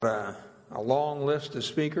A long list of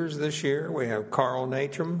speakers this year. We have Carl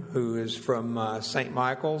Natrum, who is from St.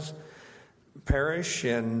 Michael's Parish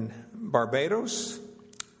in Barbados.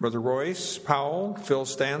 Brother Royce Powell, Phil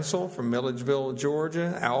Stansel from Milledgeville,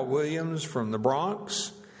 Georgia. Al Williams from the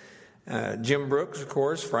Bronx. Jim Brooks, of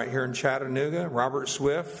course, right here in Chattanooga. Robert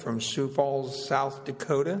Swift from Sioux Falls, South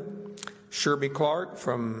Dakota. Sherby Clark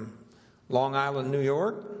from Long Island, New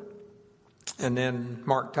York. And then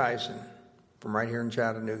Mark Tyson from right here in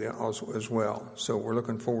Chattanooga also as well. So we're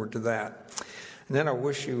looking forward to that. And then I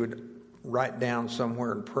wish you would write down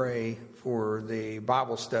somewhere and pray for the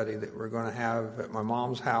Bible study that we're going to have at my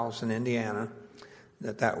mom's house in Indiana,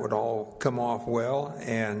 that would all come off well,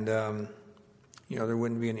 and there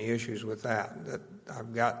wouldn't be any issues with that. That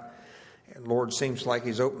I've got, the Lord seems like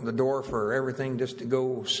He's opened the door for everything just to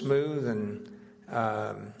go smooth, and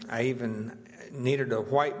I even needed a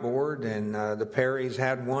whiteboard, and the Perrys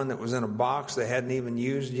had one that was in a box they hadn't even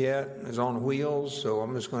used yet. It was on wheels, so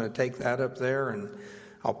I'm just going to take that up there and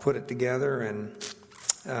I'll put it together and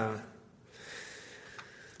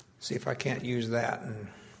see if I can't use that and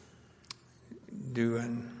do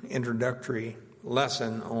an introductory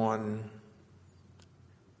lesson on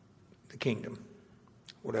the kingdom.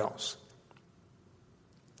 What else?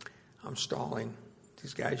 I'm stalling.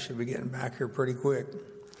 These guys should be getting back here pretty quick.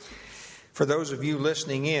 For those of you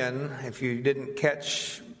listening in, if you didn't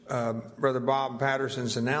catch Brother Bob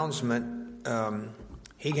Patterson's announcement,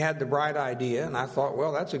 he had the bright idea, and I thought,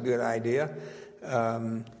 well, that's a good idea.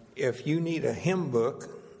 If you need a hymn book,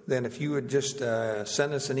 then if you would just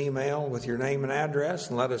send us an email with your name and address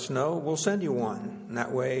and let us know, we'll send you one. And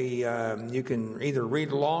that way you can either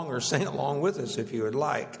read along or sing along with us if you would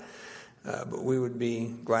like. But we would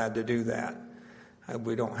be glad to do that.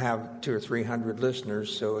 We don't have 200 or 300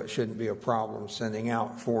 listeners, so it shouldn't be a problem sending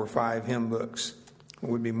out 4 or 5 hymn books.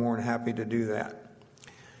 We'd be more than happy to do that.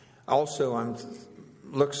 Also,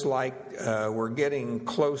 looks like we're getting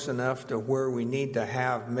close enough to where we need to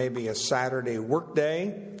have maybe a Saturday work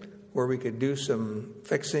day where we could do some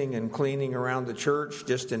fixing and cleaning around the church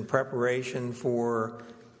just in preparation for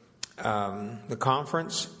the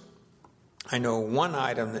conference. I know one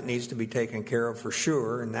item that needs to be taken care of for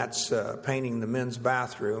sure, and that's painting the men's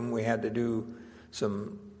bathroom. We had to do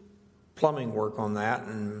some plumbing work on that,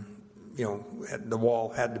 and the wall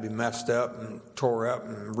had to be messed up and tore up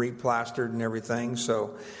and replastered and everything.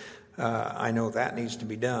 So I know that needs to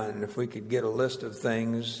be done. And if we could get a list of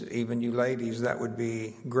things, even you ladies, that would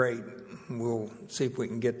be great. We'll see if we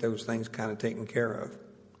can get those things kind of taken care of.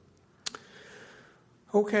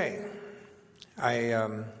 Okay.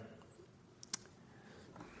 I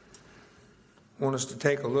want us to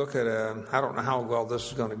take a look at I don't know how well this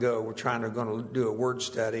is going to go. We're going to do a word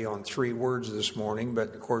study on 3 words this morning,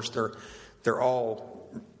 but of course they're all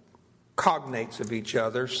cognates of each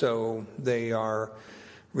other, so they are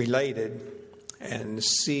related, and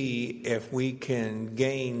see if we can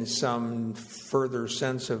gain some further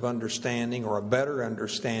sense of understanding or a better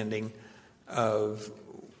understanding of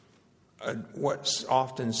what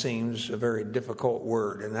often seems a very difficult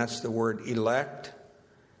word, and that's the word elect.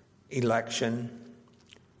 Election,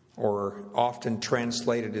 or often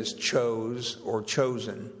translated as chose or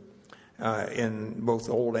chosen in both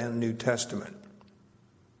Old and New Testament.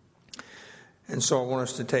 And so I want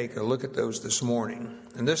us to take a look at those this morning.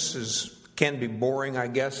 And this can be boring, I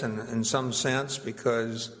guess, in some sense,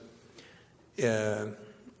 because it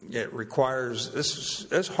requires, this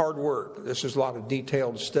is hard work. This is a lot of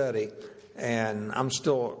detailed study, and I'm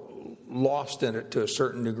still lost in it to a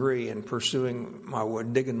certain degree in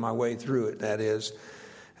digging my way through it, that is.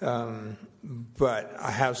 But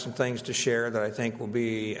I have some things to share that I think will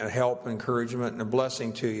be a help, encouragement, and a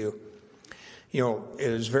blessing to you. It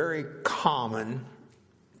is very common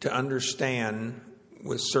to understand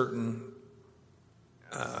with certain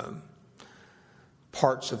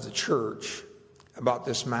parts of the church about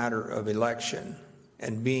this matter of election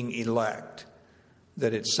and being elect,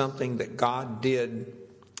 that it's something that God did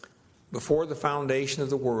before the foundation of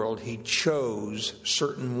the world. He chose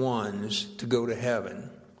certain ones to go to heaven,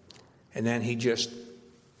 and then He just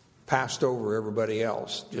passed over everybody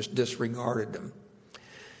else, just disregarded them.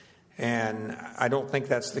 And I don't think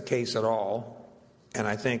that's the case at all. And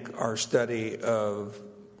I think our study of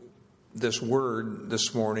this word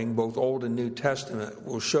this morning, both Old and New Testament,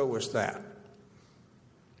 will show us that.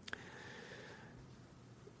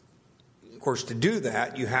 Of course, to do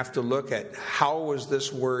that, you have to look at how was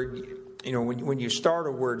this word. When you start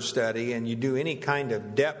a word study and you do any kind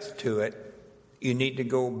of depth to it, you need to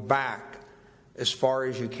go back as far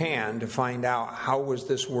as you can to find out how was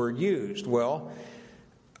this word used. Well,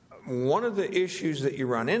 one of the issues that you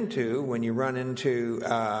run into when you run into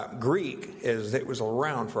Greek is that it was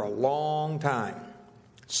around for a long time,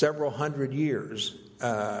 several hundred years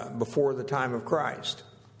before the time of Christ.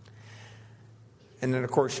 And then,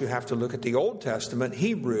 of course, you have to look at the Old Testament,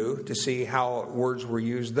 Hebrew, to see how words were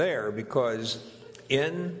used there, because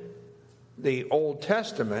in the Old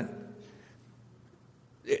Testament,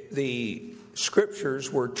 the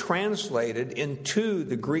scriptures were translated into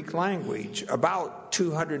the Greek language about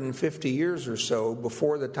 250 years or so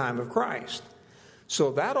before the time of Christ.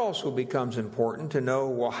 So that also becomes important to know,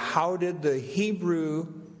 well, how did the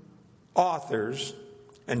Hebrew authors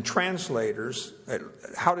and translators,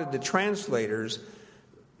 how did the translators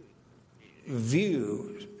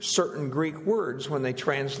view certain Greek words when they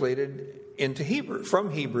translated into Hebrew,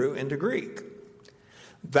 from Hebrew into Greek?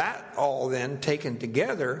 That all then taken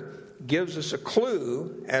together gives us a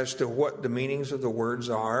clue as to what the meanings of the words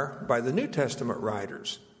are by the New Testament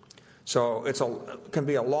writers. So it can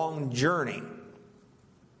be a long journey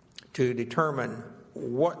to determine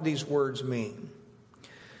what these words mean.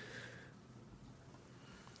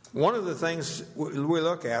 One of the things we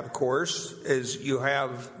look at, of course, is you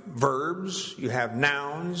have verbs, you have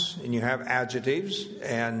nouns, and you have adjectives.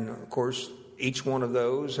 And, of course, each one of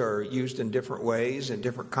those are used in different ways, in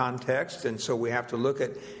different contexts. And so we have to look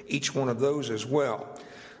at each one of those as well.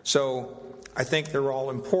 So I think they're all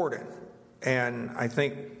important. And I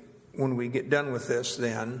think when we get done with this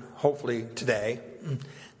then, hopefully today,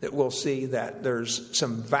 that we'll see that there's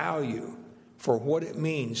some value for what it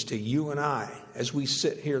means to you and I as we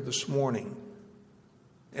sit here this morning,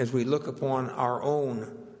 as we look upon our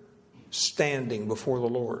own standing before the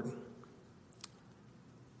Lord.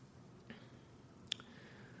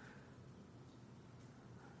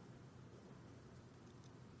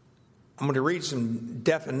 I'm going to read some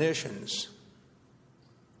definitions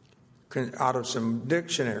out of some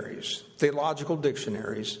dictionaries, theological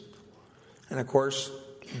dictionaries. And of course,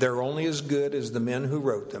 they're only as good as the men who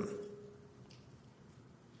wrote them.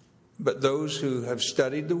 But those who have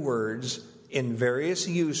studied the words in various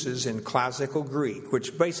uses in classical Greek,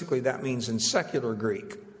 which basically that means in secular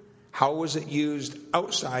Greek. How was it used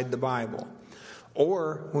outside the Bible?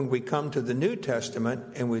 Or when we come to the New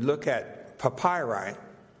Testament and we look at papyri,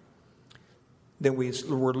 then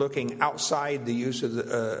we're looking outside the use of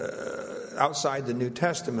outside the New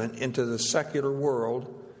Testament into the secular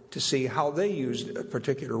world to see how they used a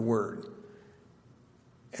particular word.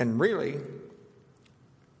 And really,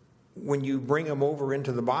 when you bring them over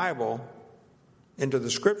into the Bible, into the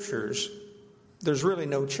Scriptures, there's really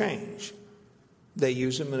no change. They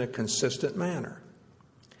use them in a consistent manner.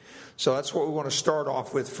 So that's what we want to start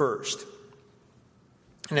off with first.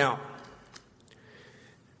 Now,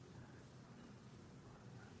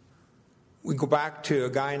 we go back to a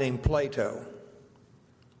guy named Plato.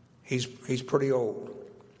 He's pretty old.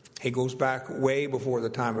 He goes back way before the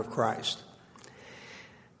time of Christ.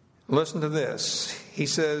 Listen to this. He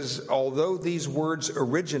says, although these words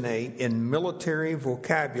originate in military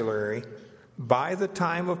vocabulary, by the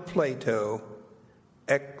time of Plato,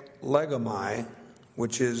 eklegomai,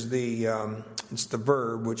 which is it's the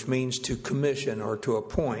verb which means to commission or to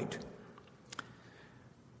appoint,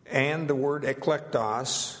 and the word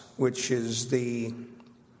eklektos, which is the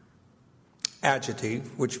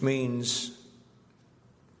adjective, which means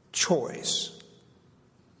choice,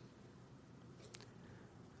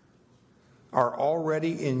 are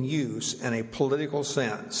already in use in a political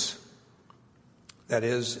sense, that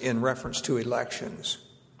is, in reference to elections.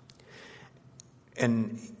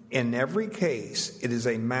 And in every case, it is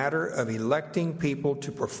a matter of electing people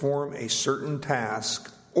to perform a certain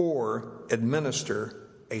task or administer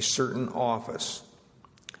a certain office.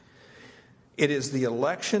 It is the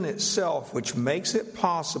election itself which makes it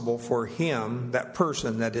possible for him, that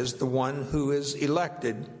person, that is the one who is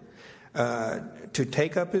elected, to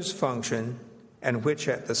take up his function, and which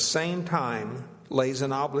at the same time lays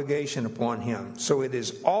an obligation upon him. So it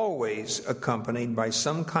is always accompanied by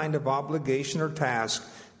some kind of obligation or task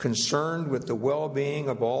concerned with the well-being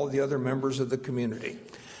of all the other members of the community.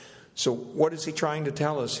 So what is he trying to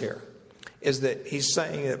tell us here? Is that he's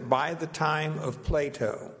saying that by the time of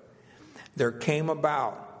Plato, there came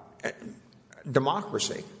about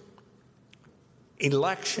democracy.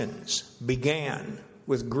 Elections began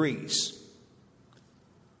with Greece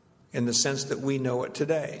in the sense that we know it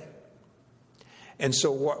today. And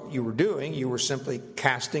so what you were doing, you were simply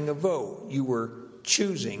casting a vote. You were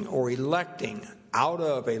choosing or electing out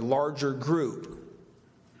of a larger group,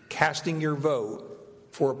 casting your vote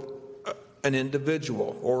for an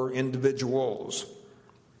individual or individuals.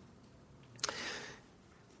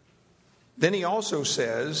 Then he also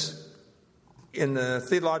says In the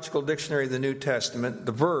Theological Dictionary of the New Testament,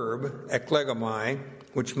 the verb eklegomai,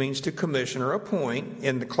 which means to commission or appoint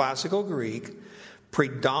in the classical Greek,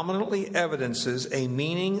 predominantly evidences a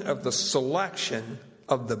meaning of the selection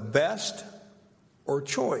of the best or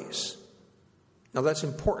choice. Now that's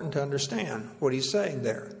important to understand what he's saying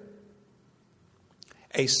there.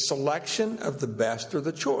 A selection of the best or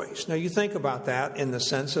the choice. Now you think about that in the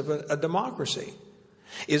sense of a democracy.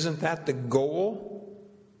 Isn't that the goal?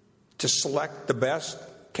 To select the best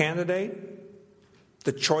candidate,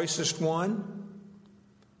 the choicest one,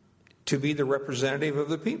 to be the representative of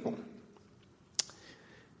the people.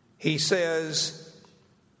 He says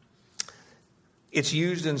it's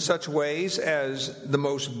used in such ways as the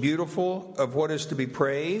most beautiful of what is to be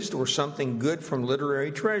praised, or something good from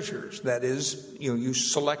literary treasures. That is, you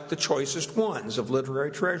select the choicest ones of literary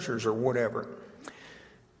treasures or whatever.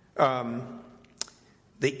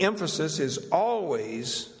 The emphasis is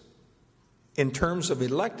always, in terms of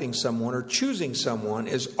electing someone or choosing someone,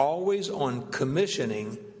 is always on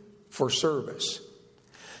commissioning for service.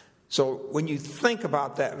 So when you think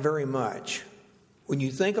about that very much, when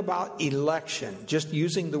you think about election, just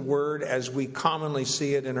using the word as we commonly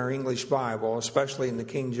see it in our English Bible, especially in the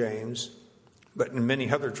King James, but in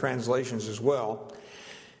many other translations as well,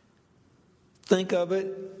 think of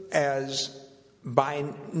it as by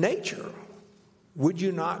nature. Would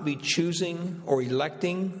you not be choosing or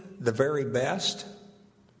electing the very best?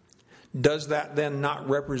 Does that then not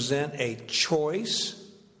represent a choice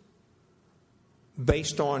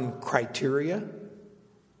based on criteria?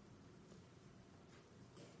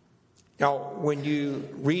 Now, when you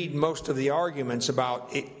read most of the arguments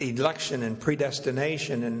about election and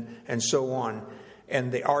predestination and so on,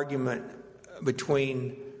 and the argument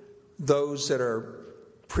between those that are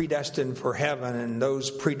predestined for heaven and those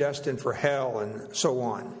predestined for hell and so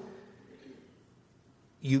on,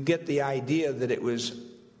 you get the idea that it was,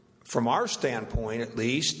 from our standpoint at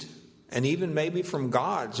least, and even maybe from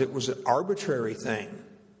God's, it was an arbitrary thing.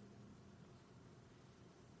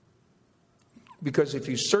 Because if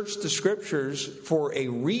you search the Scriptures for a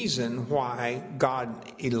reason why God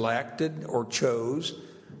elected or chose,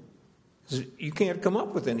 you can't come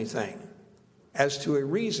up with anything as to a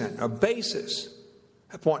reason, a basis.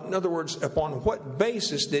 In other words, upon what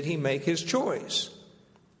basis did he make his choice?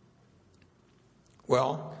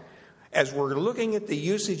 Well, as we're looking at the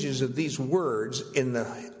usages of these words in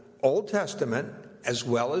the Old Testament as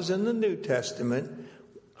well as in the New Testament,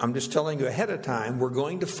 I'm just telling you ahead of time, we're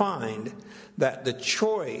going to find that the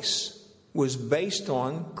choice was based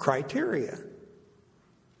on criteria.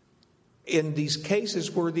 In these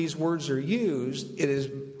cases where these words are used, it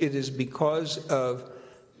is because of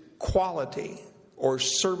quality or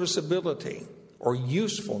serviceability or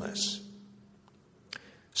usefulness.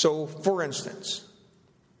 So, for instance,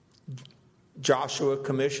 Joshua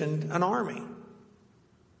commissioned an army,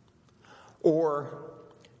 or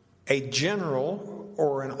a general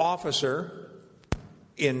or an officer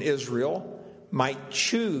in Israel might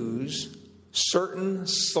choose certain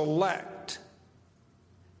select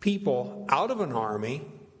people out of an army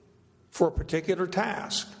for a particular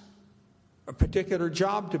task, a particular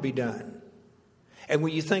job to be done. And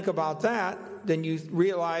when you think about that, then you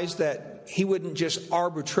realize that he wouldn't just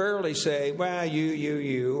arbitrarily say, well,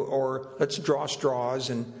 you, or let's draw straws.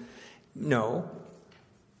 And no,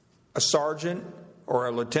 a sergeant or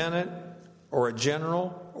a lieutenant or a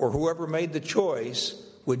general or whoever made the choice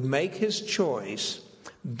would make his choice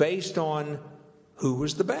based on who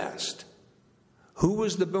was the best, who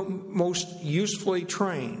was the most usefully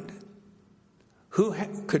trained, who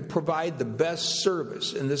could provide the best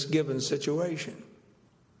service in this given situation.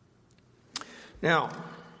 Now,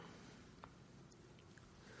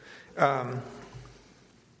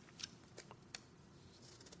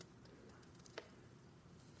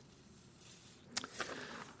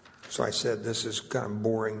 so I said this is kind of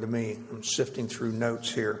boring to me. I'm sifting through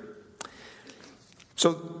notes here.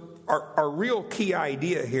 So our real key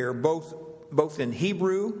idea here, both in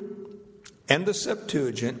Hebrew and the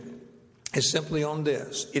Septuagint, is simply on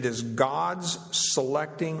this. It is God's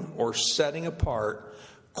selecting or setting apart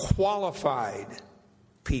qualified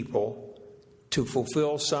people to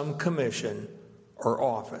fulfill some commission or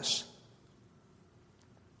office.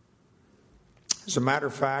 As a matter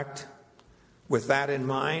of fact, with that in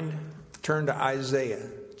mind, turn to Isaiah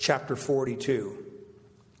chapter 42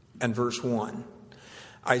 and verse 1.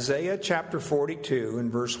 Isaiah chapter 42 and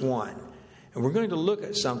verse 1. And we're going to look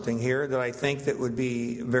at something here that I think that would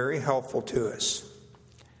be very helpful to us.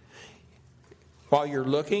 While you're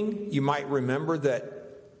looking, you might remember that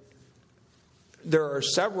there are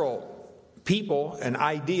several people and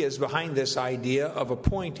ideas behind this idea of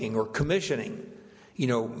appointing or commissioning. You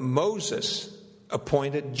know, Moses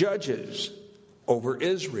appointed judges over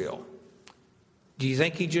Israel. Do you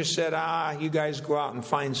think he just said, you guys go out and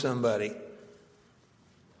find somebody?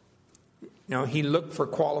 No, he looked for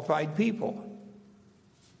qualified people.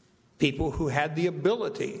 People who had the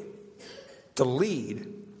ability to lead.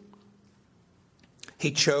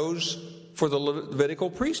 He chose for the Levitical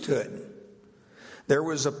priesthood. There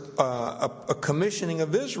was a commissioning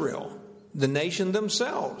of Israel, the nation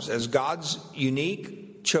themselves, as God's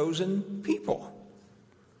unique chosen people.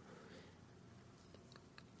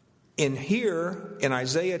 In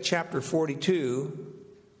Isaiah chapter 42,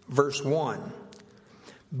 verse 1,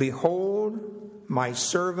 behold, my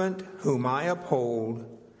servant whom I uphold,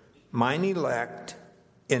 mine elect,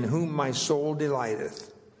 in whom my soul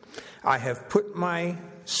delighteth. I have put my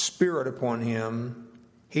spirit upon him.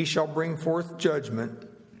 He shall bring forth judgment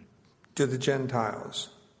to the Gentiles.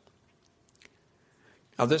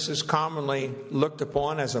 Now, this is commonly looked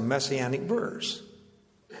upon as a messianic verse.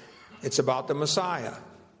 It's about the Messiah,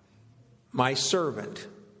 my servant,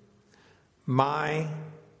 my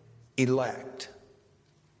elect.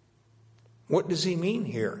 What does he mean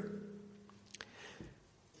here?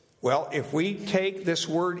 Well, if we take this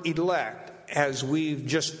word elect as we've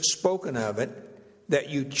just spoken of it, that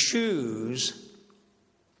you choose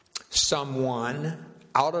someone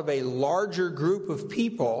out of a larger group of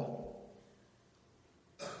people,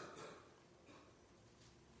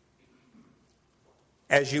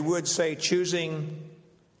 as you would say choosing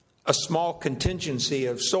a small contingency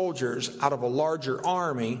of soldiers out of a larger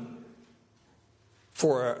army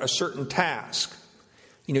for a certain task.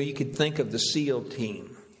 You know, you could think of the SEAL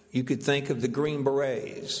team. You could think of the Green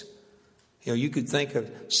Berets. You know, you could think of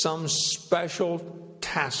some special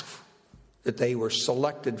task that they were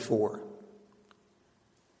selected for.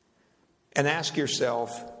 And ask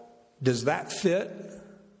yourself, does that fit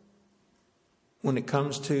when it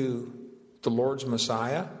comes to the Lord's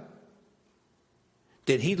Messiah?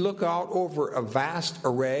 Did he look out over a vast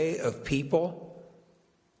array of people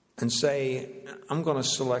and say, I'm going to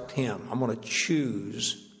select him. I'm going to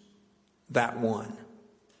choose that one?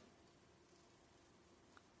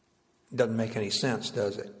 Doesn't make any sense,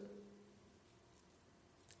 does it?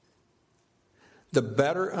 The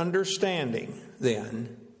better understanding,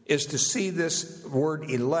 then, is to see this word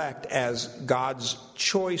elect as God's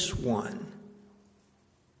choice one.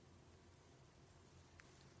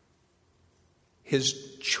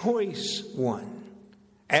 His choice one,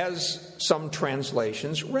 as some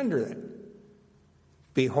translations render it.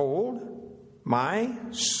 Behold, my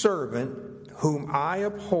servant whom I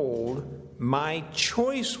uphold, my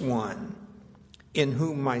choice one, in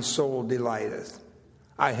whom my soul delighteth.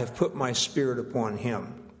 I have put my spirit upon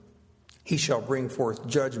him. He shall bring forth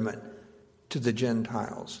judgment to the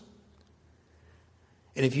Gentiles.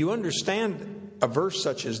 And if you understand a verse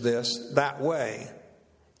such as this that way,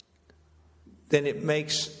 then it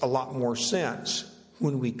makes a lot more sense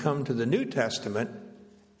when we come to the New Testament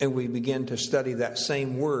and we begin to study that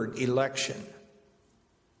same word, election.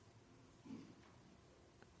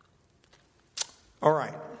 All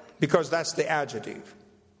right, because that's the adjective.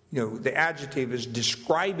 You know, the adjective is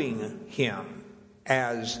describing him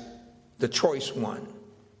as the choice one.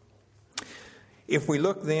 If we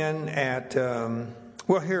look then at,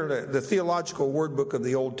 here the Theological Word Book of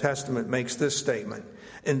the Old Testament makes this statement.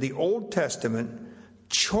 In the Old Testament,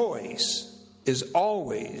 choice is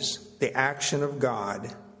always the action of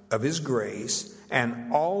God, of His grace,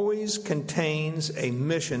 and always contains a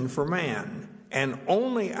mission for man. And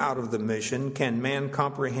only out of the mission can man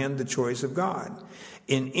comprehend the choice of God.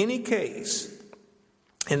 In any case,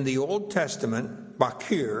 in the Old Testament,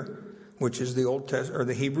 bakir, which is the Old Testament or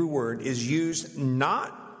the Hebrew word, is used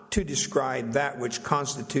not to describe that which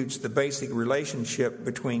constitutes the basic relationship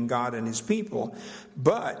between God and His people,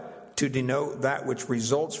 but to denote that which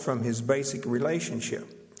results from His basic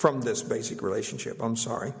relationship, from this basic relationship.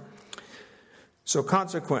 So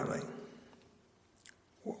consequently,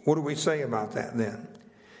 what do we say about that then?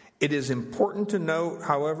 It is important to note,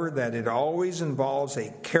 however, that it always involves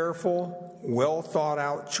a careful, well thought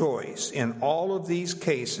out choice. In all of these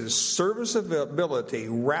cases, serviceability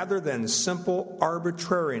rather than simple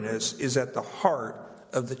arbitrariness is at the heart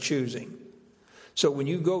of the choosing. So when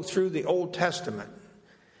you go through the Old Testament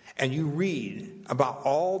and you read about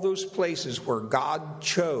all those places where God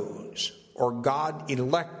chose or God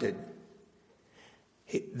elected,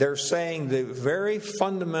 they're saying the very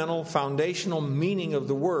fundamental, foundational meaning of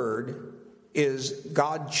the word is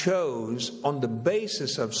God chose on the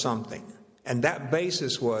basis of something. And that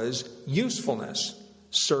basis was usefulness,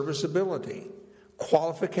 serviceability,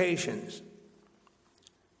 qualifications,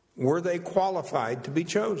 were they qualified to be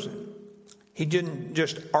chosen. He didn't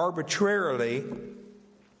just arbitrarily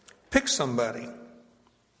pick somebody.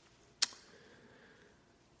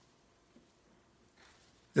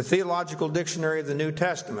 The Theological Dictionary of the New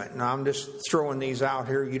Testament. Now, I'm just throwing these out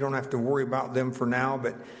here. You don't have to worry about them for now,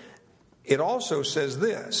 but it also says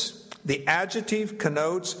this: the adjective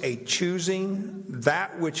connotes a choosing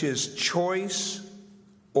that which is choice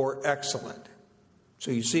or excellent.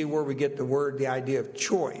 So you see where we get the idea of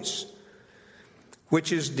choice,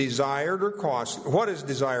 which is desired or costly. What is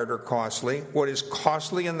desired or costly? What is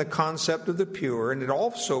costly in the concept of the pure, and it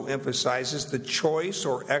also emphasizes the choice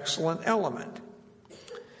or excellent element.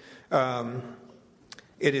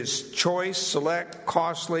 It is choice, select,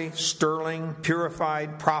 costly, sterling,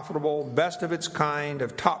 purified, profitable, best of its kind,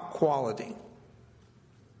 of top quality.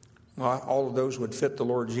 Well, all of those would fit the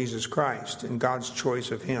Lord Jesus Christ and God's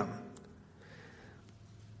choice of Him.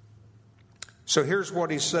 So here's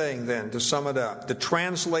what he's saying then, to sum it up. The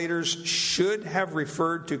translators should have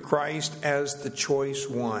referred to Christ as the choice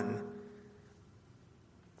one.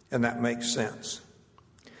 And that makes sense.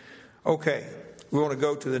 Okay, we want to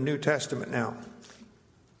go to the New Testament now.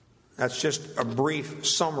 That's just a brief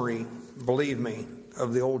summary, believe me,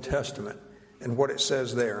 of the Old Testament and what it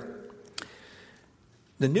says there.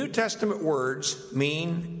 The New Testament words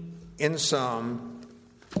mean, in sum,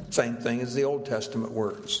 same thing as the Old Testament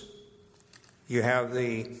words. You have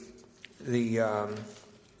the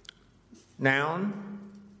noun,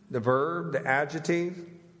 the verb, the adjective,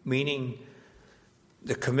 meaning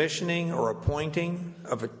the commissioning or appointing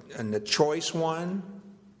of and the choice one,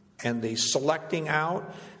 and the selecting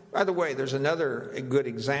out. By the way, there's another good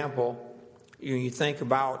example. You think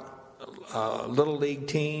about little league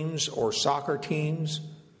teams or soccer teams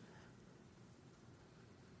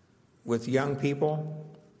with young people,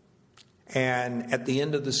 and at the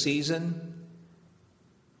end of the season,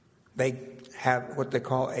 they have what they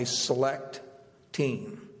call a select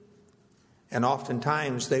team. And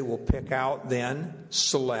oftentimes they will pick out, then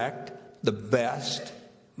select the best,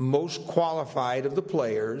 most qualified of the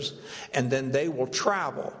players, and then they will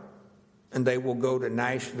travel. And they will go to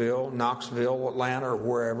Nashville, Knoxville, Atlanta, or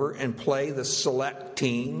wherever, and play the select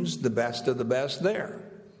teams, the best of the best there.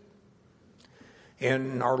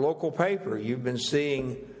 In our local paper, you've been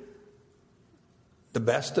seeing the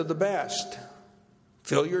best of the best.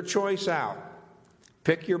 Fill your choice out.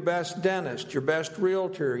 Pick your best dentist, your best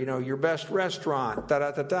realtor, your best restaurant,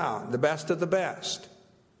 the best of the best.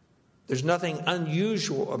 There's nothing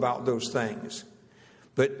unusual about those things.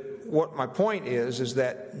 But what my point is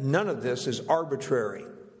that none of this is arbitrary.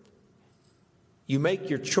 You make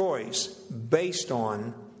your choice based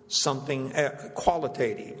on something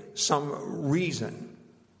qualitative, some reason.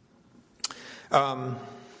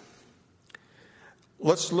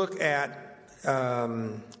 Let's look at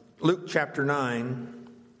Luke chapter 9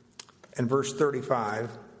 and verse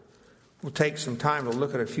 35. We'll take some time to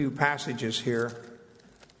look at a few passages here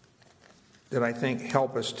that I think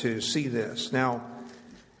help us to see this. Now,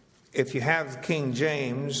 if you have King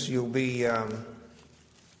James, you'll be at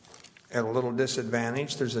a little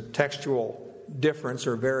disadvantage. There's a textual difference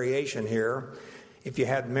or variation here. If you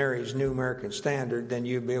had Mary's New American Standard, then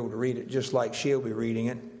you'd be able to read it just like she'll be reading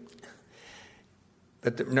it.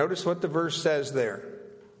 But notice what the verse says there.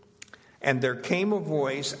 And there came a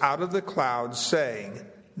voice out of the cloud saying,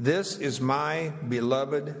 "This is my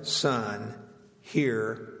beloved Son,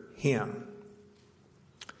 hear him."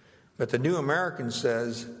 But the New American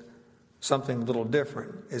says something a little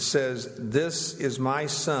different. It says, "This is my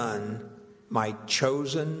Son, my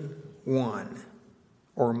chosen one,"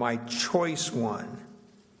 or my choice one.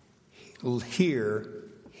 Hear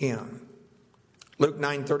him. Luke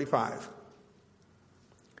 9:35.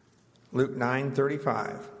 Luke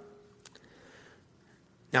 9:35.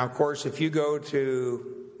 Now, of course, if you go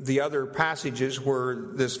to the other passages where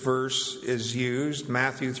this verse is used,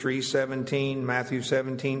 Matthew 3:17, Matthew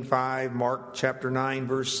 17:5, Mark chapter 9,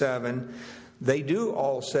 verse 7, they do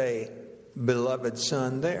all say, "Beloved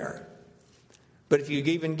Son" there. But if you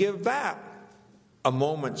even give that a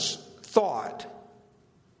moment's thought,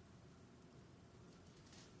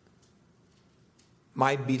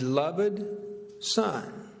 my beloved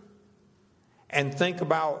Son, and think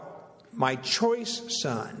about my choice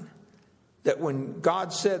Son, that when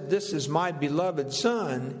God said, "This is my beloved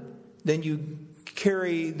Son," then you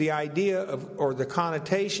carry the idea of, or the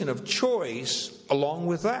connotation of choice along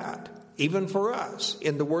with that, even for us,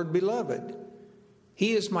 in the word beloved.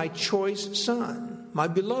 He is my choice Son, my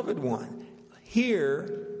beloved one.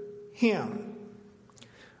 Hear him.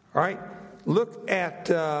 All right, look at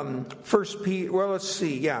 1 Peter,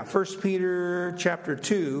 1 Peter chapter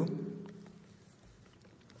 2.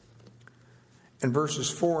 and verses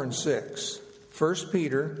 4 and 6. 1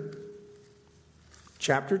 Peter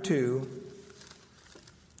chapter 2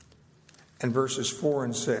 and verses 4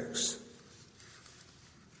 and 6.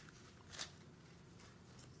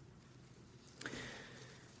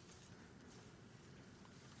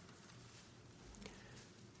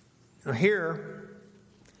 Now here,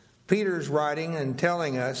 Peter's writing and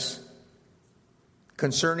telling us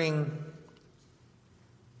concerning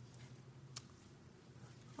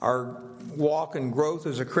our walk and growth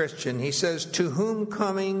as a Christian. He says, to whom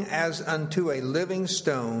coming as unto a living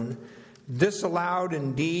stone, disallowed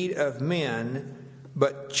indeed of men,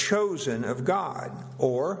 but chosen of God.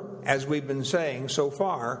 Or, as we've been saying so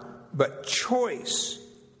far, but choice.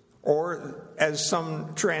 Or, as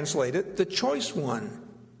some translate it, the choice one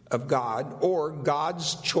of God, or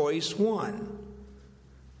God's choice one.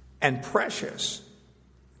 And precious.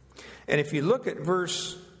 And if you look at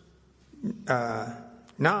verse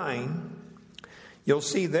 9, you'll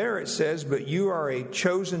see there it says, but you are a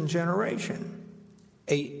chosen generation,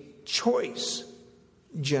 a choice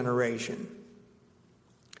generation.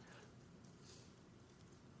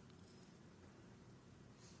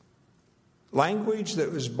 Language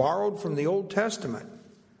that was borrowed from the Old Testament,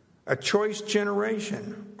 a choice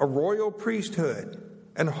generation, a royal priesthood,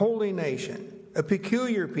 an holy nation, a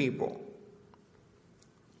peculiar people.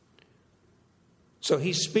 So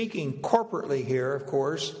he's speaking corporately here, of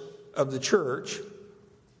course, of the church,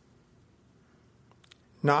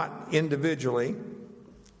 not individually,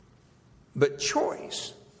 but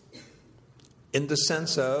choice in the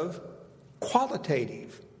sense of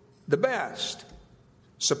qualitative, the best,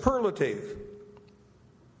 superlative.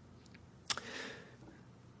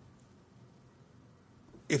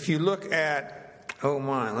 If you look at,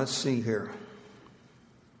 let's see here.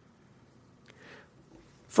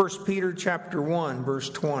 1 Peter chapter 1, verse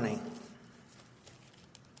 20.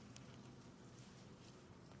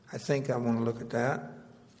 I think I want to look at that.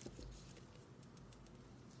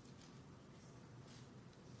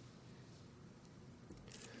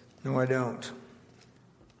 No, I don't.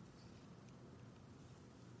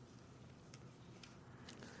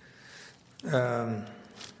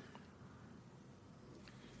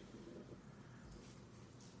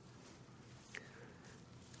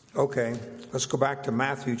 Okay, let's go back to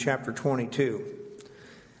Matthew chapter 22.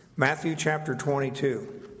 Matthew chapter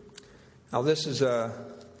 22. Now this is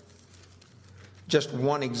just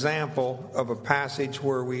one example of a passage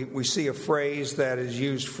where we see a phrase that is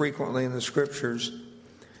used frequently in the Scriptures.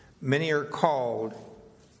 Many are called,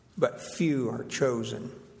 but few are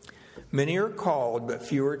chosen. Many are called, but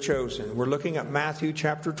few are chosen. We're looking at Matthew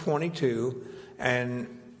chapter 22 and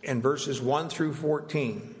verses 1 through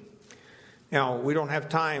 14. Now, we don't have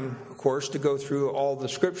time, of course, to go through all the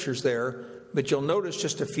scriptures there, but you'll notice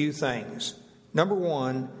just a few things. Number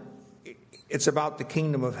one, it's about the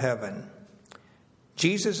kingdom of heaven.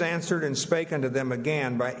 Jesus answered and spake unto them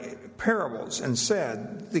again by parables, and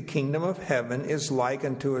said, the kingdom of heaven is like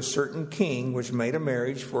unto a certain king which made a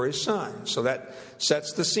marriage for his son. So that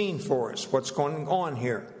sets the scene for us, what's going on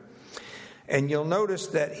here. And you'll notice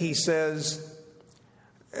that he says,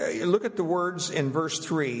 look at the words in verse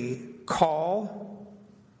 3, call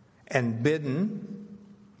and bidden.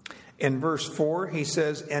 In verse 4, he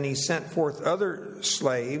says, and he sent forth other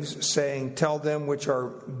slaves, saying, tell them which are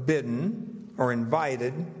bidden or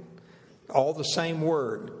invited, all the same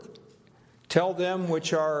word. Tell them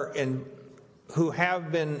which are who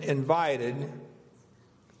have been invited,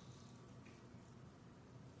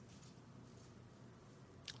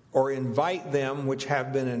 or invite them which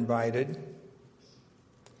have been invited.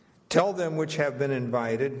 Tell them which have been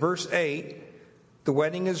invited. Verse 8, the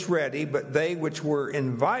wedding is ready, but they which were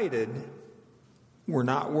invited were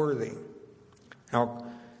not worthy. Now,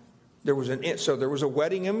 there was a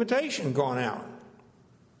wedding invitation gone out.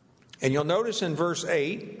 And you'll notice in verse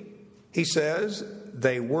 8, he says,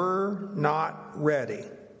 they were not ready.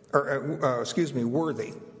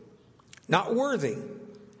 Worthy. Not worthy.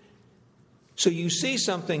 So you see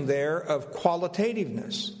something there of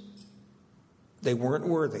qualitativeness. They weren't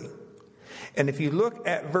worthy. And if you look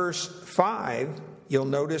at verse 5, you'll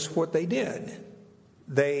notice what they did.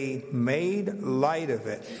 They made light of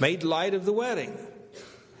it. Made light of the wedding.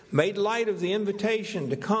 Made light of the invitation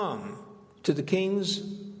to come to the king's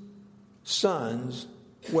son's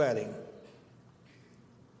wedding.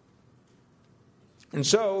 And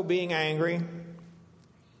so, being angry,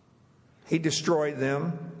 he destroyed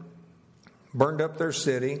them, burned up their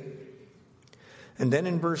city. And then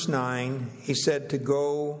in verse 9, he said to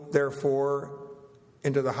go, therefore,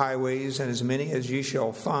 into the highways, and as many as ye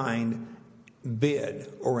shall find,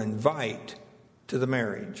 bid or invite to the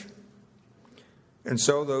marriage. And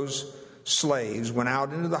so those slaves went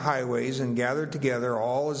out into the highways and gathered together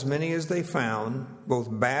all as many as they found, both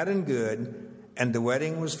bad and good, and the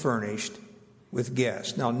wedding was furnished with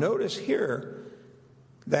guests. Now notice here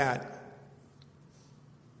that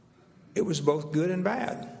it was both good and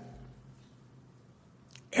bad.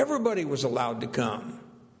 Everybody was allowed to come.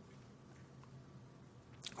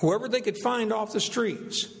 Whoever they could find off the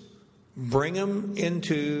streets, bring them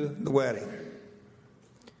into the wedding.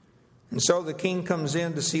 And so the king comes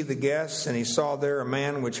in to see the guests, and he saw there a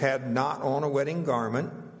man which had not on a wedding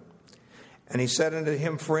garment. And he said unto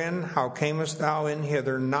him, Friend, how camest thou in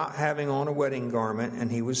hither, not having on a wedding garment?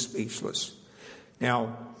 And he was speechless.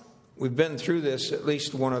 Now, we've been through this at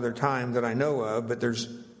least one other time that I know of, but there's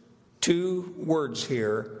two words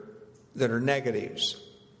here that are negatives.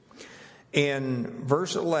 In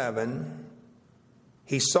verse 11,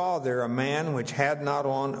 he saw there a man which had not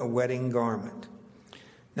on a wedding garment.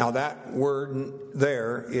 Now that word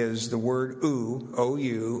there is the word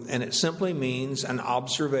O-U, and it simply means an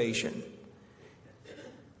observation.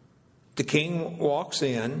 The king walks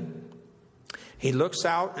in, he looks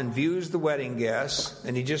out and views the wedding guests,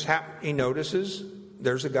 and he notices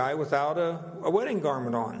there's a guy without a wedding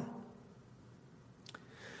garment on.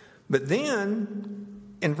 But then,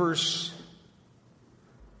 in verse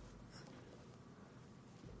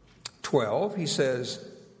 12, he says,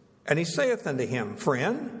 And he saith unto him,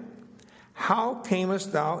 Friend, how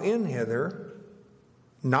camest thou in hither,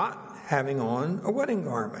 not having on a wedding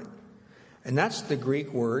garment? And that's the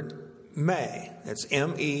Greek word me. That's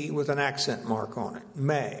M-E with an accent mark on it.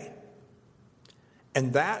 Me.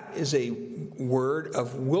 And that is a word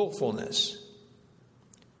of willfulness.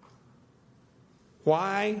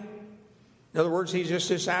 Why? In other words, he's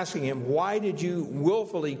just asking him, why did you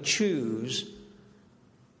willfully choose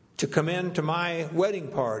to come into my wedding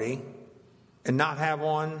party and not have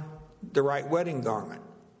on the right wedding garment?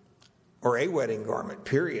 Or a wedding garment,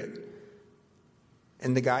 period.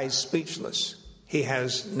 And the guy's speechless. He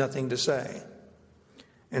has nothing to say.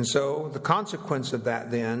 And so the consequence of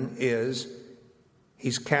that then is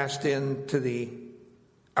he's cast into the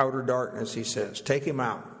outer darkness, he says. Take him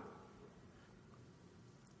out.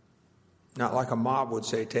 Not like a mob would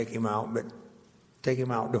say take him out, but take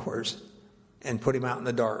him outdoors and put him out in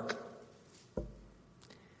the dark.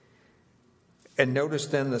 And notice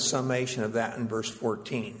then the summation of that in verse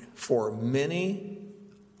 14. For many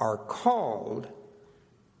are called,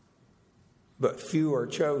 but few are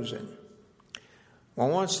chosen. Well,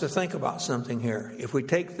 I want us to think about something here. If we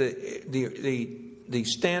take the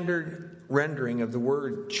standard rendering of the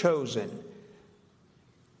word chosen,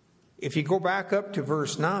 if you go back up to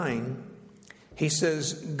verse 9, he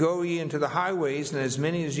says, Go ye into the highways, and as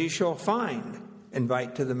many as ye shall find,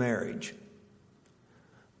 invite to the marriage.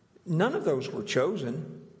 None of those were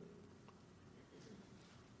chosen.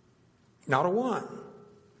 Not a one.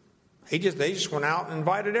 They just went out and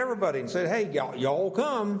invited everybody and said, Hey, y'all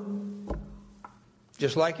come,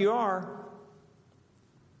 just like you are.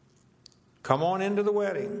 Come on into the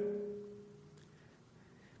wedding.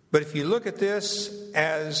 But if you look at this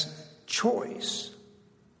as choice,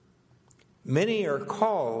 many are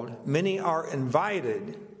called, many are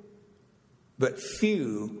invited, but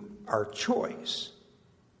few are choice.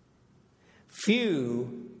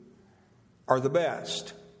 Few are the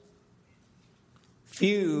best.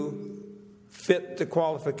 Few fit the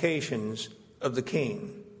qualifications of the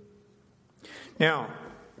king. Now,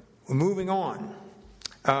 moving on.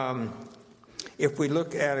 If we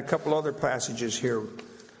look at a couple other passages here,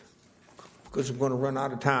 because I'm going to run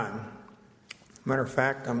out of time. Matter of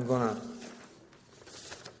fact, I'm going to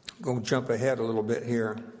go jump ahead a little bit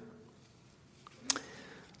here.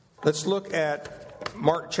 Let's look at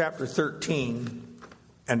Mark chapter 13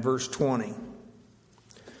 and verse 20.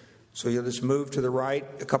 So you'll just move to the right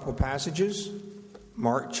a couple of passages.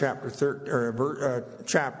 Mark chapter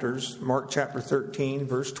Mark chapter 13,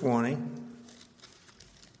 verse 20.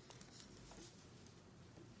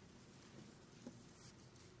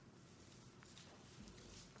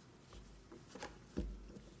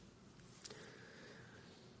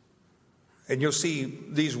 And you'll see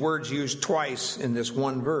these words used twice in this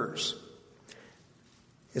one verse.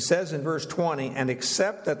 It says in verse 20, And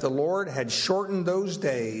except that the Lord had shortened those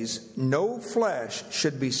days, no flesh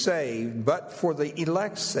should be saved, but for the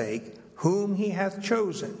elect's sake, whom he hath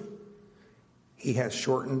chosen, he hath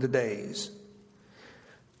shortened the days.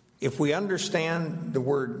 If we understand the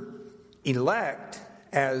word elect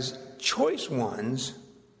as choice ones,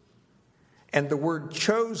 and the word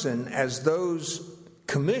chosen as those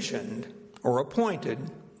commissioned or appointed,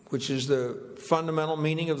 which is the fundamental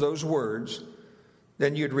meaning of those words,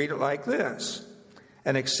 then you'd read it like this.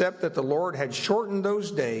 And except that the Lord had shortened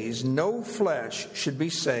those days, no flesh should be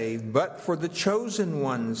saved, but for the chosen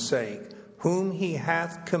one's sake, whom he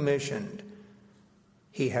hath commissioned,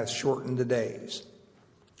 he hath shortened the days.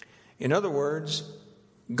 In other words,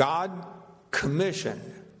 God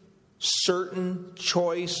commissioned certain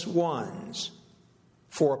choice ones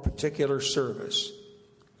for a particular service.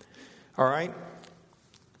 All right?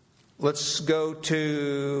 Let's go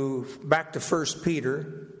back to 1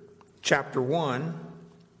 Peter chapter 1.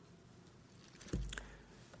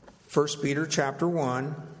 1 Peter chapter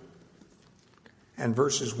 1 and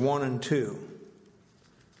verses 1 and 2.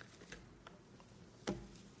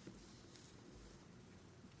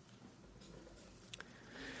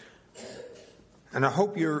 And I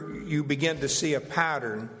hope you begin to see a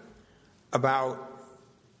pattern about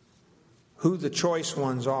who the choice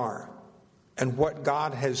ones are and what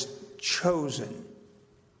God has chosen.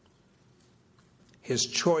 His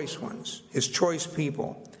choice ones, His choice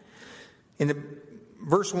people. In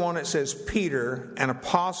verse 1 it says, Peter, an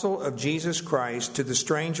apostle of Jesus Christ, to the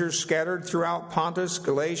strangers scattered throughout Pontus,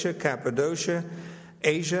 Galatia, Cappadocia,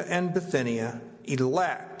 Asia, and Bithynia,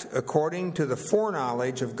 elect according to the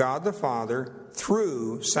foreknowledge of God the Father,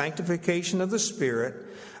 through sanctification of the Spirit,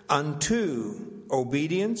 unto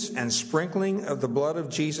obedience and sprinkling of the blood of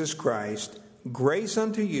Jesus Christ, grace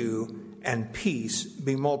unto you and peace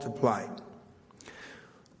be multiplied.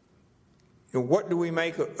 Now, what do we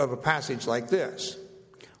make of a passage like this?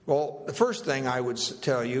 Well, the first thing I would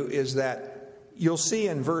tell you is that you'll see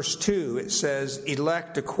in verse 2 it says,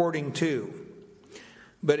 elect according to.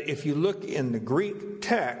 But if you look in the Greek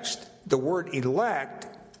text, the word elect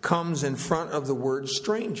comes in front of the word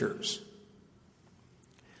strangers.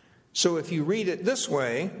 So if you read it this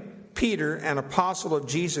way, Peter, an apostle of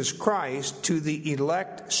Jesus Christ, to the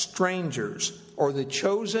elect strangers, or the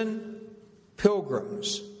chosen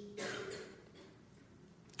pilgrims.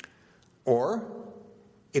 Or,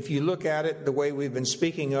 if you look at it the way we've been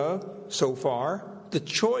speaking of so far, the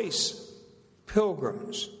choice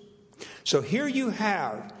pilgrims. So here you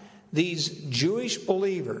have these Jewish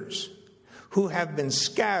believers who have been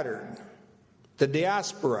scattered, the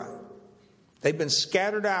diaspora. They've been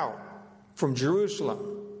scattered out from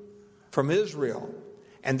Jerusalem, from Israel,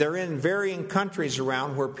 and they're in varying countries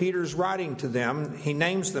around where Peter's writing to them. He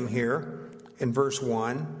names them here in verse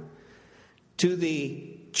 1. To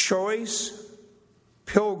the choice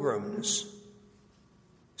pilgrims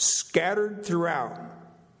scattered throughout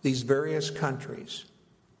these various countries.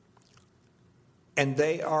 And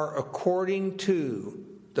they are according to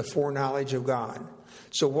the foreknowledge of God.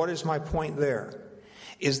 So what is my point there?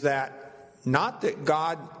 Is that not that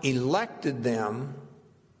God elected them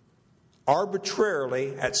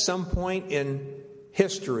arbitrarily at some point in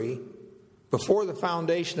history before the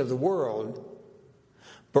foundation of the world,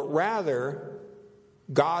 but rather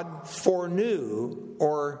God foreknew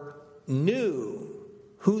or knew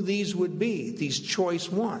who these would be, these choice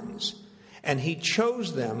ones. And He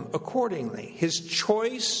chose them accordingly. His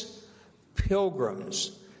choice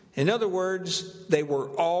pilgrims. In other words, they were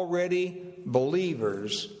already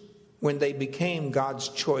believers when they became God's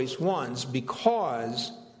choice ones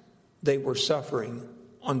because they were suffering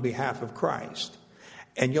on behalf of Christ.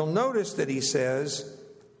 And you'll notice that He says,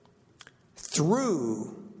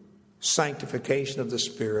 through sanctification of the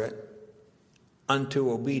Spirit unto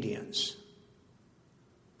obedience.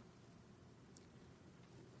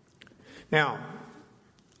 Now,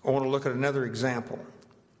 I want to look at another example.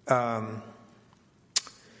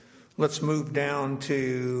 Let's move down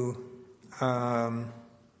to,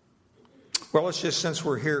 let's just, since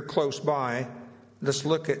we're here close by, let's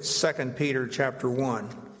look at 2 Peter chapter 1.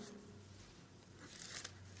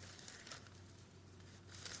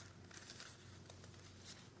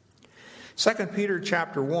 Second Peter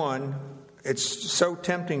chapter 1, it's so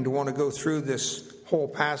tempting to want to go through this whole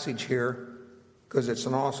passage here because it's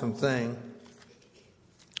an awesome thing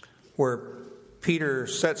where Peter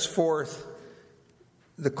sets forth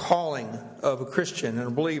the calling of a Christian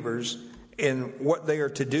and believers in what they are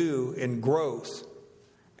to do in growth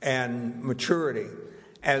and maturity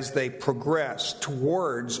as they progress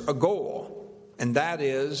towards a goal, and that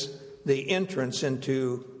is the entrance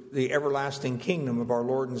into the everlasting kingdom of our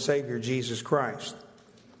Lord and Savior Jesus Christ.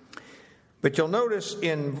 But you'll notice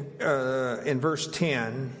in verse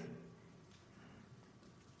 10,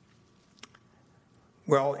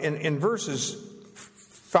 in verses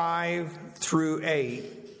 5 through 8,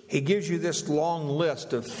 he gives you this long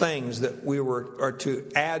list of things that we are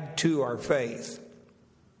to add to our faith.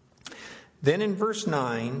 Then in verse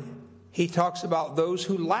 9, he talks about those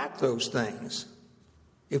who lack those things.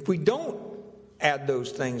 If we don't add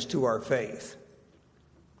those things to our faith,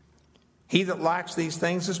 He that lacks these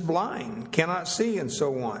things is blind, cannot see, and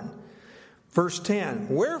so on. Verse 10,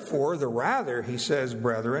 wherefore, the rather, he says,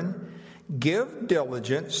 brethren, give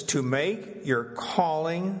diligence to make your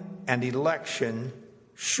calling and election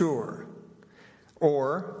sure.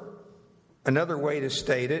 Or, another way to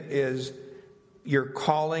state it is your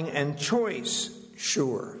calling and choice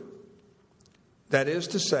sure. That is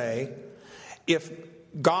to say, if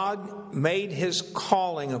God made his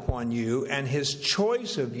calling upon you and his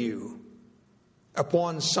choice of you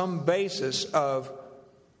upon some basis of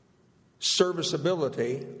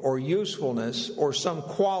serviceability or usefulness or some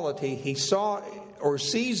quality he saw or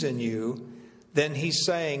sees in you, then he's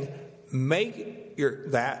saying, make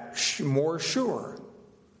that more sure.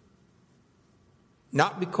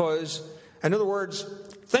 Not because, in other words,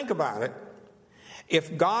 think about it.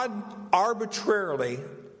 If God arbitrarily,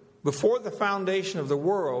 before the foundation of the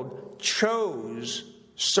world, chose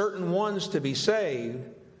certain ones to be saved,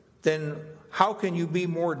 then how can you be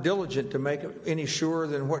more diligent to make it any surer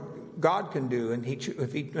than what God can do and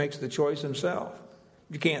if he makes the choice himself?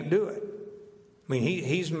 You can't do it. I mean,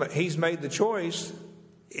 he's made the choice.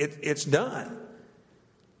 It's done.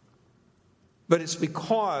 But it's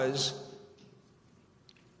because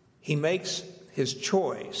he makes his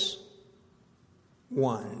choice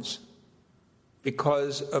ones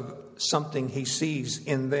because of something he sees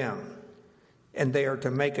in them, and they are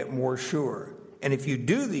to make it more sure. And if you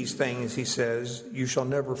do these things, he says, you shall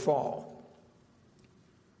never fall.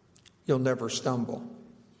 You'll never stumble.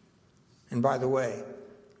 And by the way,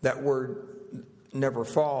 that word never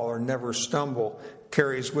fall or never stumble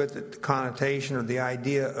carries with it the connotation or the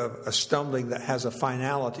idea of a stumbling that has a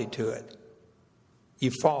finality to it. You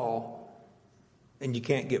fall and you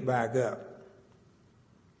can't get back up.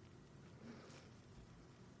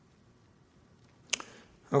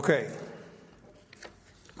 Okay,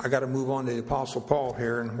 I got to move on to the Apostle Paul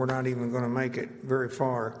here, and we're not even going to make it very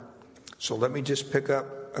far. So let me just pick up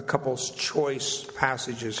a couple choice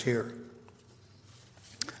passages here.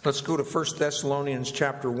 Let's go to 1 Thessalonians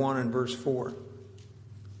chapter 1 and verse 4. I'm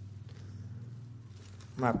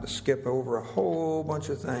going to have to skip over a whole bunch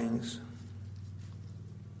of things,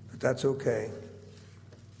 but that's okay.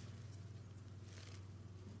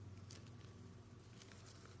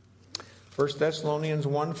 First Thessalonians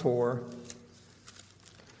 1:4.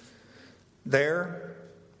 There,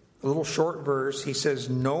 a little short verse, he says,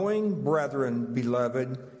 knowing, brethren,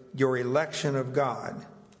 beloved, your election of God.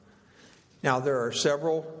 Now, there are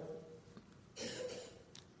several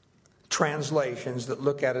translations that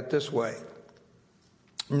look at it this way.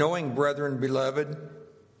 Knowing, brethren, beloved,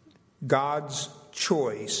 God's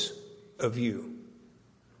choice of you.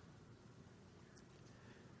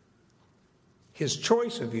 His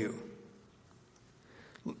choice of you.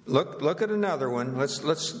 Look at another one.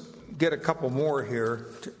 Let's get a couple more here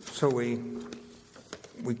so we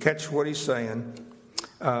catch what he's saying.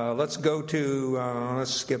 Let's go to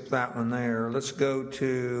let's skip that one there. Let's go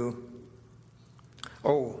to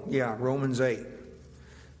Romans 8.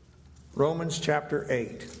 Romans chapter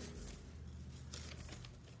 8.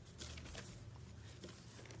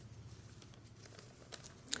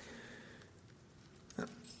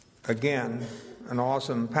 Again, an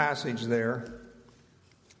awesome passage there.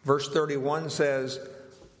 Verse 31 says,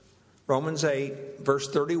 Romans 8, verse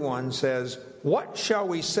 31 says, what shall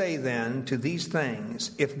we say then to these things?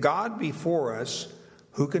 If God be for us,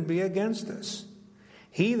 who can be against us?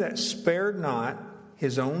 He that spared not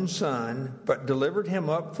his own Son, but delivered him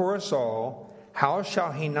up for us all, how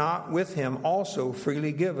shall he not with him also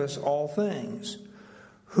freely give us all things?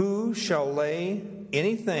 Who shall lay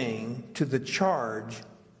anything to the charge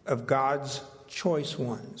of God's choice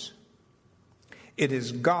ones? It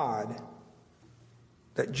is God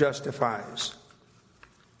that justifies.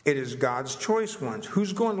 It is God's choice ones.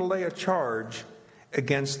 Who's going to lay a charge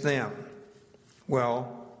against them?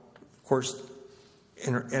 Well, of course,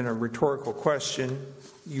 in a rhetorical question,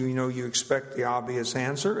 you expect the obvious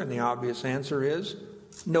answer, and the obvious answer is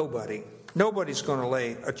nobody. Nobody's going to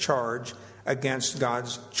lay a charge against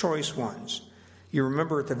God's choice ones. You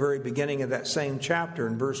remember at the very beginning of that same chapter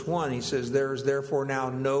in verse 1, he says, there is therefore now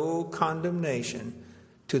no condemnation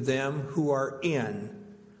to them who are in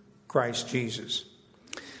Christ Jesus.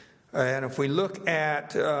 And if we look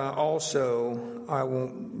at also, I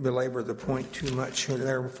won't belabor the point too much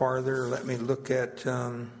there farther. Let me look at,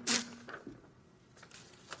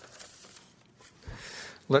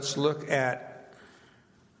 let's look at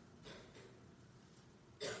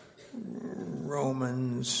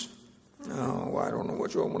Romans. Oh, I don't know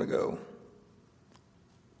which one I want to go.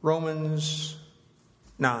 Romans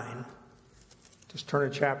 9. Just turn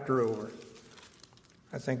a chapter over.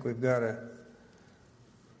 I think we've got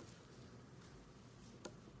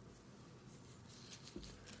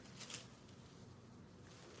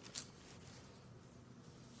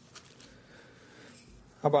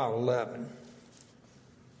How about 11?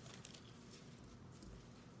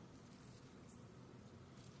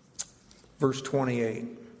 Verse 28.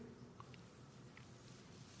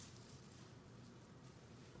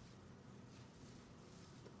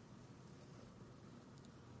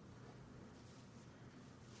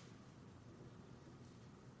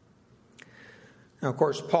 Now, of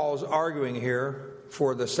course, Paul's arguing here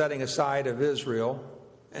for the setting aside of Israel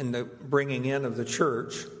and the bringing in of the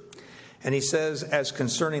church. And he says, as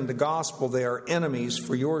concerning the gospel, they are enemies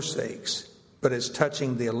for your sakes. But as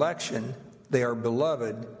touching the election, they are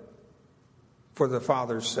beloved for the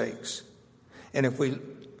Father's sakes. And if we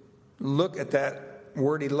look at that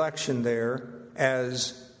word election there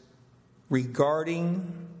as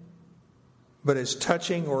regarding, but as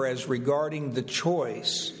touching or as regarding the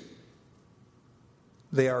choice,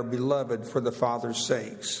 they are beloved for the Father's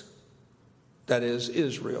sakes. That is,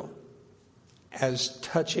 Israel. As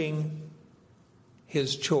touching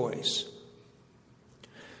his choice.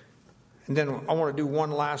 And then I want to do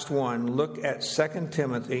one last one. Look at 2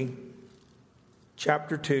 Timothy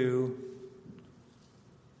chapter 2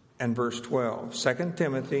 and verse 12. 2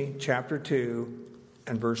 Timothy chapter 2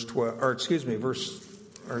 and verse 12. Or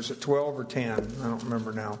is it 12 or 10? I don't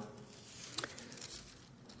remember now.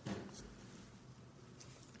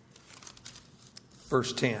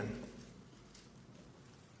 Verse 10.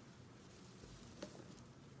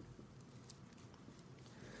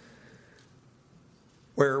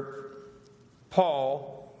 Where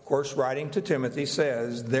Paul, of course, writing to Timothy,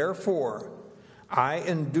 says, therefore, I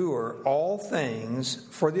endure all things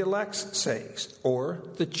for the elect's sakes, or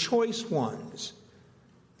the choice ones.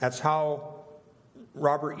 That's how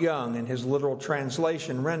Robert Young, in his literal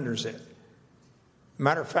translation, renders it.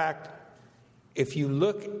 Matter of fact, if you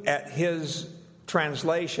look at his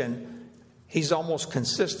translation, he's almost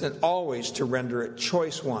consistent always to render it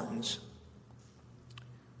choice ones.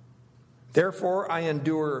 Therefore, I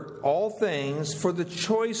endure all things for the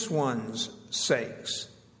choice ones' sakes,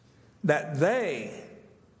 that they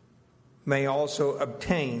may also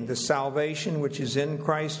obtain the salvation which is in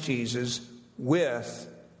Christ Jesus with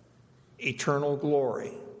eternal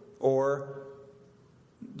glory. Or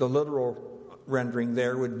the literal rendering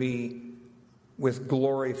there would be with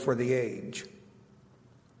glory for the age.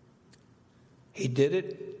 He did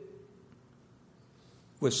it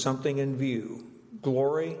with something in view.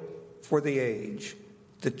 Glory for the age,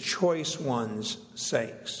 the choice ones'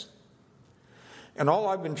 sakes. And all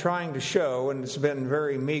I've been trying to show, and it's been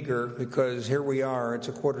very meager because here we are, it's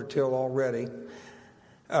 1:45 already,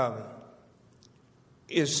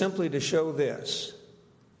 is simply to show this,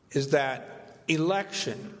 is that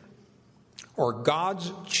election or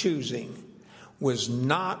God's choosing was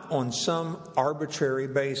not on some arbitrary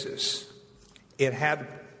basis. It had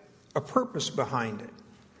a purpose behind it.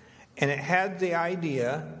 And it had the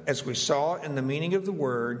idea, as we saw in the meaning of the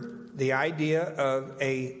word, the idea of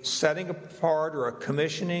a setting apart or a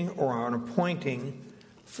commissioning or an appointing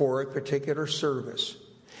for a particular service.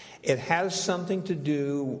 It has something to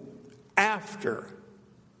do after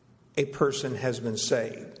a person has been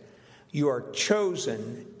saved. You are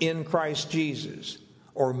chosen in Christ Jesus,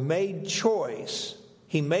 or made choice.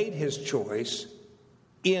 He made his choice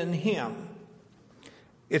in him.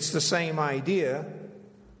 It's the same idea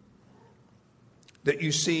that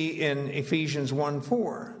you see in Ephesians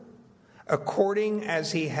 1:4. According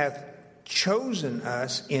as he hath chosen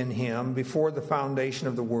us in him before the foundation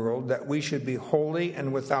of the world, that we should be holy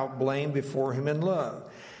and without blame before him in love,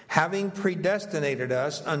 having predestinated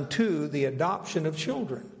us unto the adoption of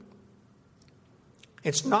children.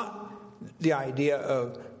 It's not the idea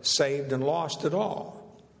of saved and lost at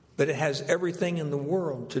all, but it has everything in the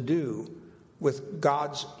world to do with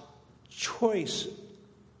God's choice.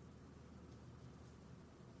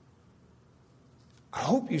 I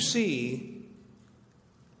hope you see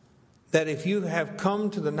that if you have come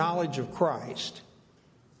to the knowledge of Christ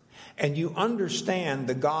and you understand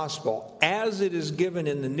the gospel as it is given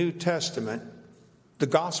in the New Testament, the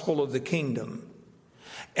gospel of the kingdom,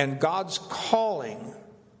 and God's calling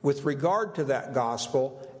with regard to that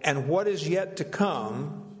gospel and what is yet to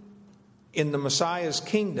come in the Messiah's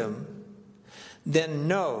kingdom, then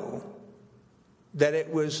know that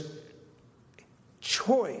it was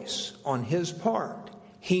choice on his part.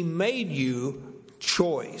 He made you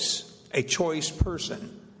choice, a choice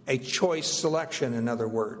person, a choice selection, in other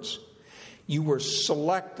words. You were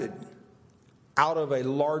selected out of a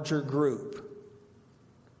larger group,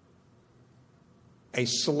 a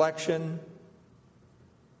selection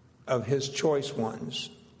of his choice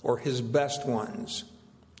ones, or his best ones,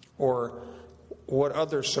 or what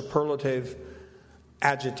other superlative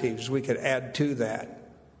adjectives we could add to that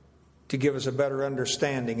to give us a better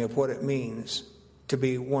understanding of what it means to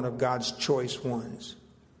be one of God's choice ones.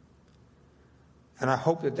 And I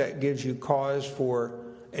hope that that gives you cause for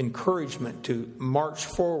encouragement to march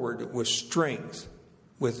forward with strength,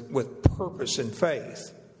 with purpose and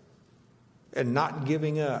faith, and not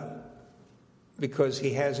giving up, because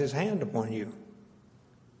He has His hand upon you.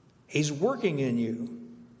 He's working in you.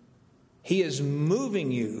 He is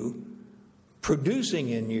moving you, producing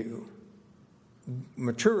in you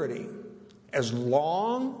maturity, as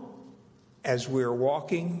long as we're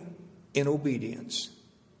walking in obedience.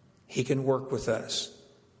 He can work with us,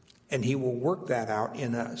 and He will work that out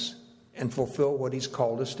in us and fulfill what He's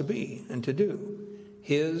called us to be and to do.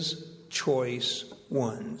 His choice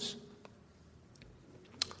ones.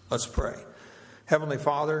 Let's pray. Heavenly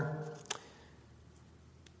Father,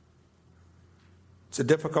 it's a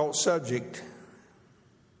difficult subject,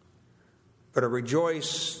 but I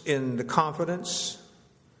rejoice in the confidence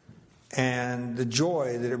and the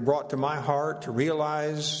joy that it brought to my heart to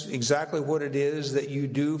realize exactly what it is that you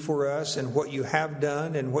do for us and what you have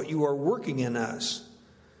done and what you are working in us.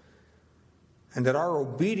 And that our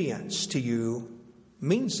obedience to you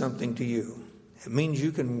means something to you. It means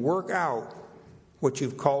you can work out what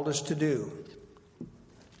you've called us to do.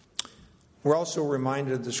 We're also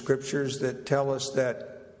reminded of the scriptures that tell us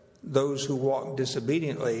that those who walk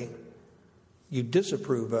disobediently, you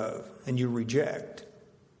disapprove of and you reject.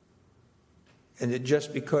 And that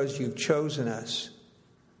just because you've chosen us,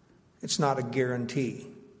 it's not a guarantee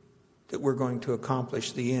that we're going to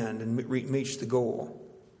accomplish the end and reach the goal,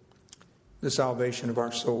 the salvation of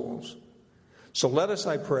our souls. So let us,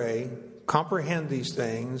 I pray, comprehend these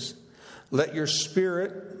things. Let your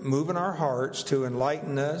Spirit move in our hearts to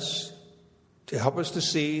enlighten us, to help us to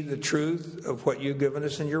see the truth of what you've given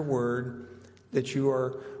us in your word, that you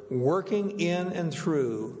are working in and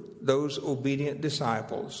through those obedient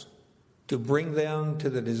disciples to bring them to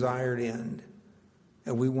the desired end.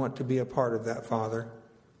 And we want to be a part of that, Father.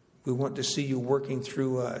 We want to see you working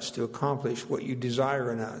through us to accomplish what you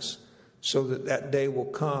desire in us, so that that day will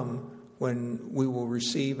come when we will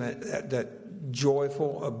receive that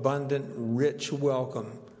joyful, abundant, rich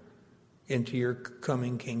welcome into your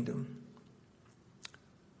coming kingdom.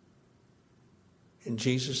 In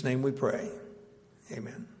Jesus' name we pray.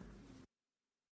 Amen.